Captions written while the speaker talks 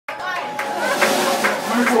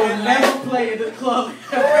will never play at the club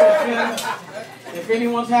ever again. If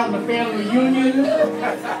anyone's having a family reunion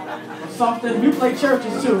or something, we play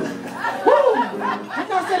churches too. Woo!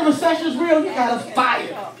 Didn't I say the recession's real? You got us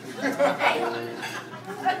fired.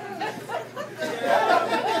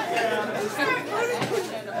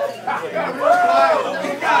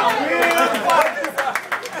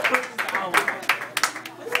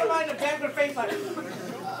 Somebody in the back of the face like,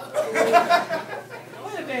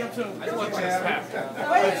 wait a damn tune. I just want you to snap.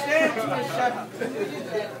 Wait a damn tune to shut up.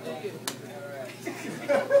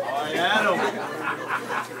 Oh, yeah, Adam.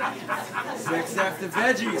 6 after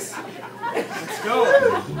veggies. Let's go.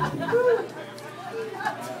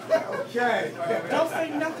 Okay. Don't say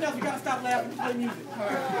nothing else. You gotta stop laughing and play music. All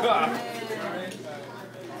right.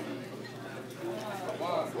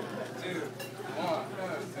 1, 2, 1,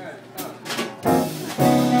 2, 1.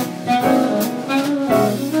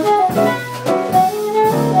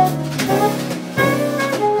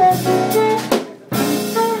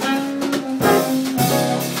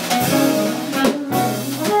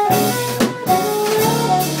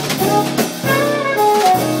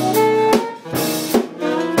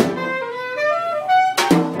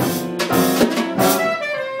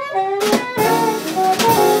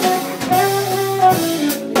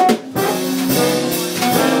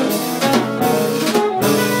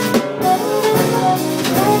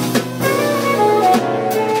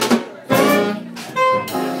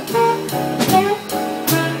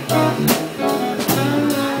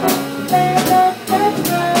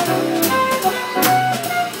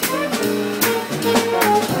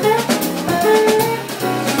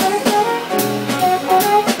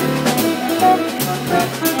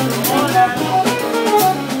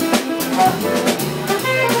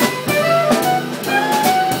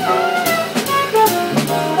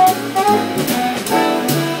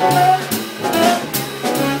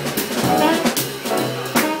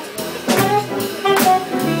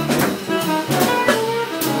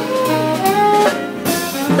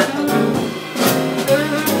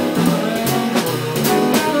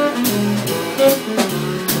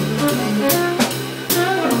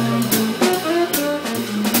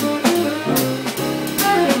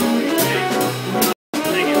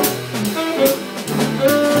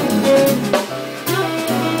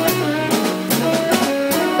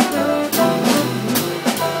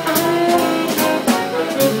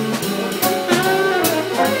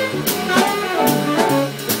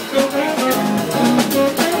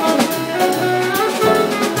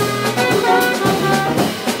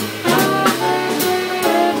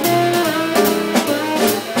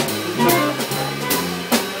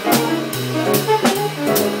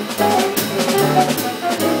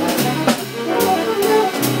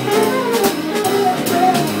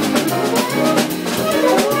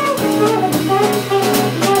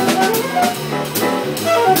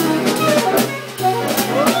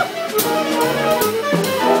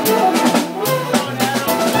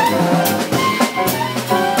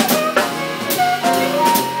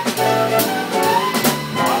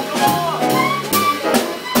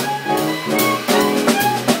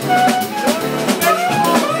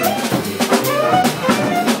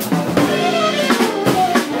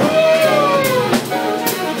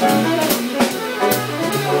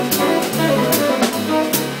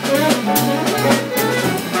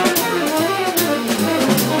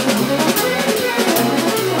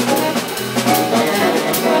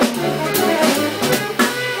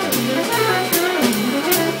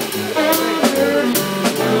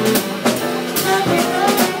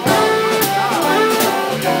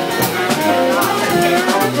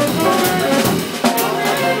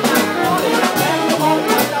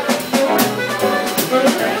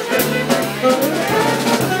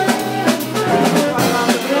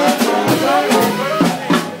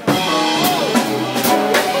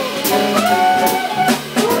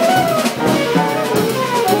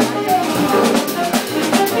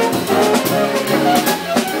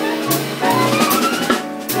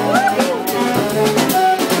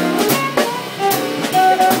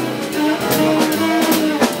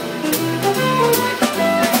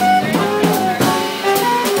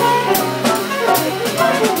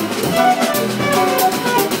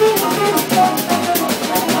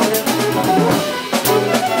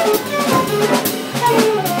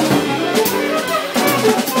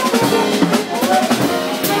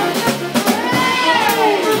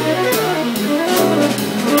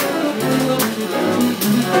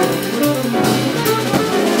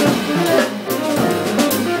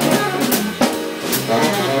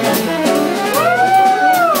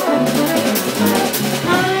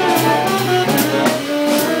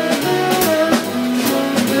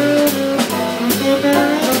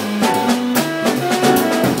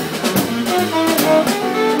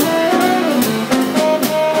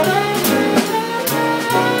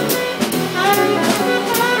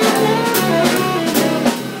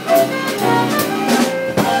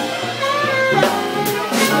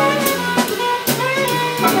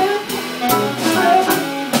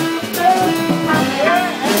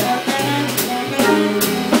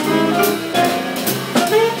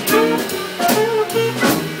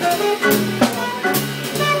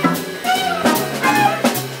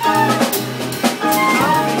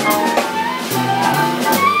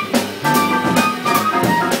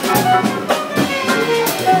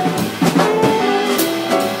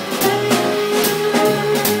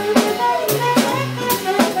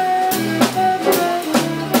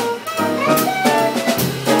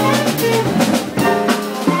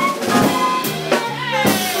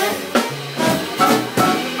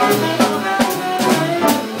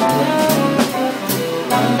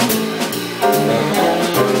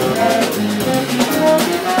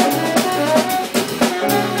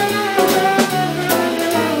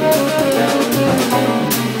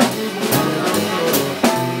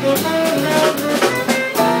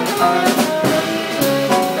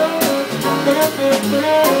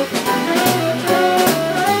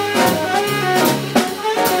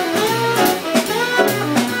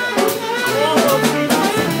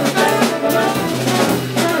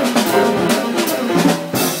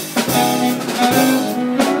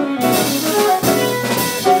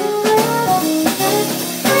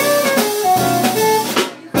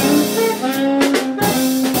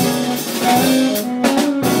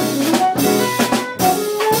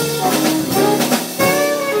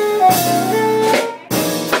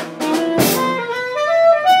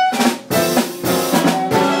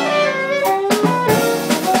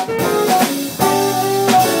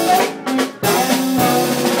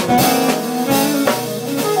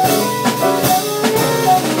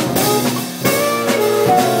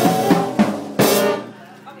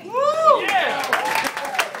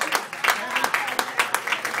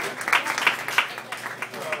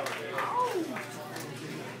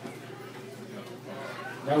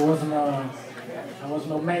 That wasn't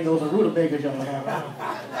no mangoes or rutabagas y'all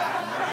have.